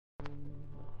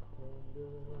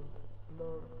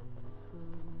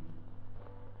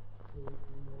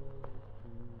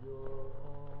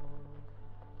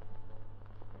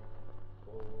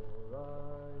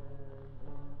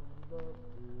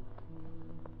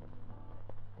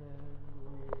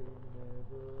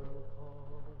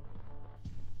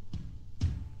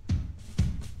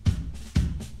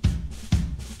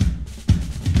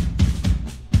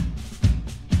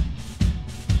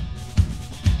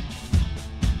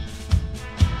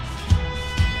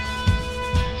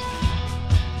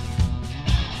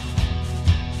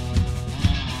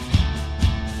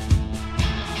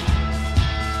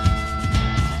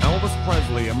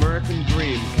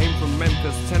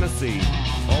Memphis, Tennessee.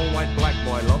 All white black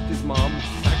boy loved his mom.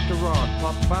 Back to rock,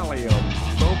 pop Valium.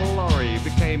 Drove a lorry,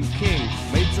 became king.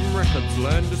 Made some records,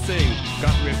 learned to sing.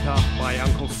 Got ripped off by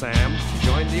Uncle Sam.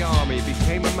 Joined the army,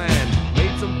 became a man.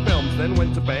 Made some films, then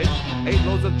went to bed. Ate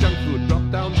loads of junk food,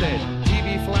 dropped down dead.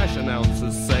 TV flash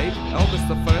announcers say Elvis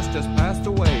the First just passed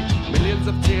away. Millions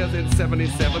of tears in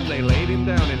 77, they laid him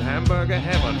down in hamburger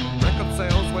heaven. Record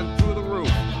sales went through the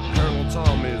roof. Colonel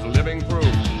Tom is living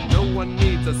proof. No one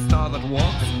needs a star that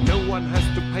walks. No one has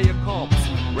to pay a corpse.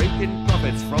 Rake in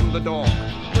profits from the dork.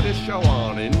 Put his show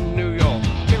on in New York.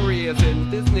 Here he is in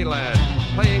Disneyland,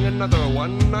 playing another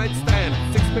one-night stand.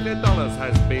 $6 million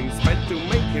has been spent to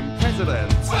make him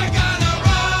president. We're gonna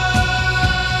ride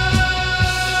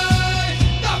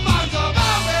the bones of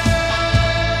Elvis.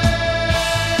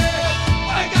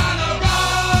 We're gonna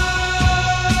ride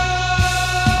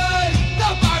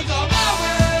the bones of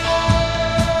Elvis.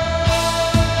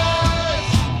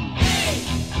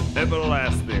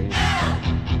 Everlasting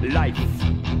life,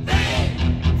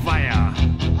 fire,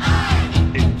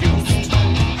 induced,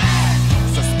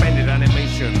 suspended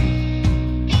animation.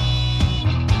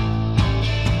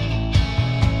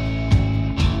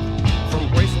 From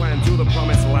Graceland to the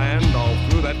Promised Land, all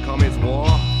through that communist war,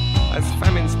 as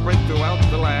famine spread throughout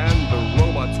the land, the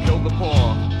robots killed the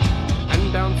poor.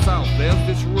 And down south, there's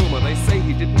this rumor, they say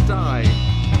he didn't die,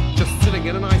 just sitting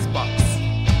in an icebox,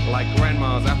 like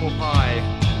grandma's apple pie.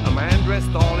 A man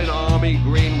dressed all in army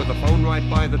green with the phone right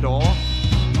by the door,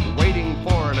 waiting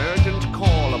for an urgent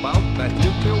call about that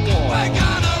nuclear war. We're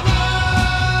gonna ride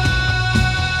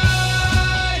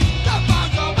the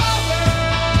bones of Elvis.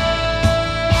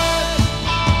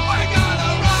 We're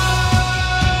gonna ride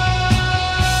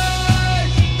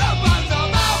the bones of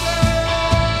Elvis.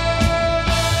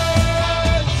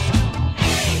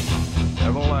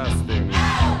 Everlasting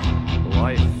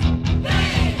life,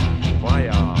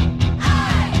 fire,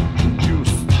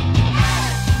 induced,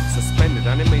 suspended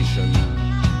animation.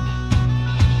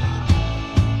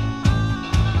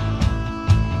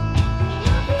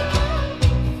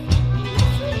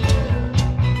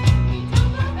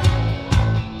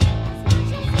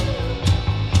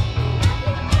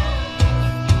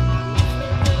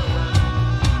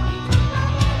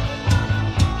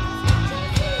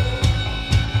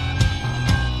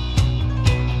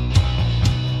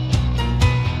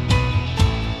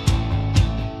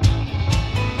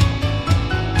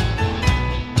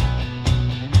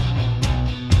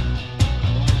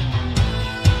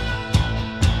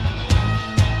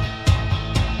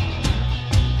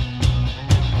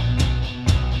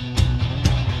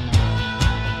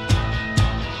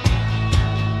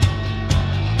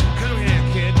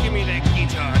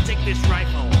 This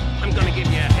rifle, I'm gonna give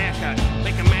you a haircut,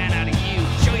 make a man out of you,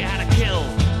 show you how to kill.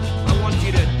 I want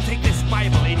you to take this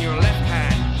Bible in your left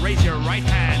hand, raise your right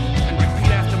hand, and repeat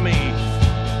after me.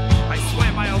 I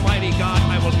swear by Almighty God,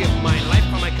 I will give my life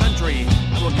for my country.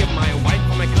 I will give my wife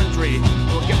for my country.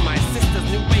 I will give my sister's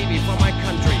new baby for my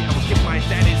country. I will give my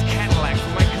daddy's Cadillac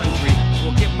for my country. I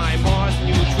will give my Mars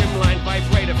new trimline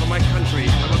vibrator for my country.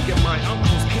 I will give my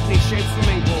uncle's kidney-shaped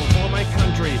swimming pool for my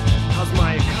country. Cause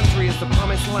my country is the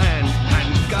promised land,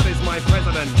 and God is my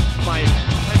president. My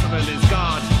president is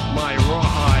God, my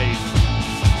rawhide.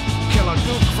 Kill a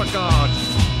Duke for God,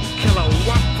 kill a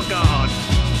Watt for God,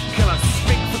 kill a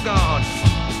Spig for God,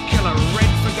 kill a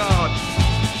Red for God,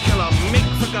 kill a Mink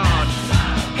for God,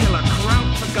 kill a Kraut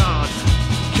for God,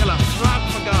 kill a Throut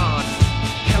for God,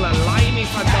 kill a Limey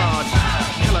for God,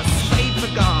 kill a Spade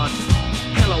for God,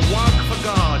 kill a Wog for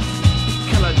God,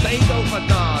 kill a Dago for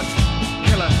God,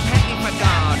 kill a Petty for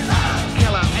God,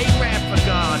 kill a Arab for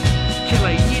God, kill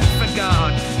a Yid for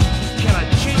God, kill a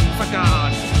Chink for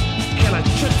God, kill a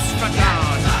Chutz for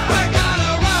God. We're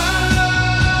gonna ride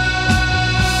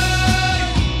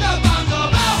the bones of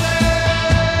Elvis.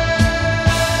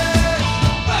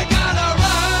 We're gonna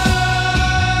ride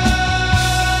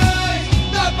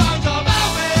the bones of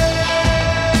Elvis.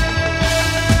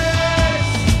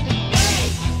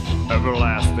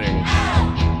 Everlasting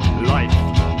life,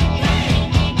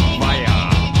 fire,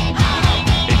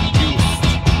 induced,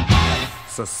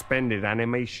 suspended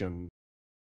animation.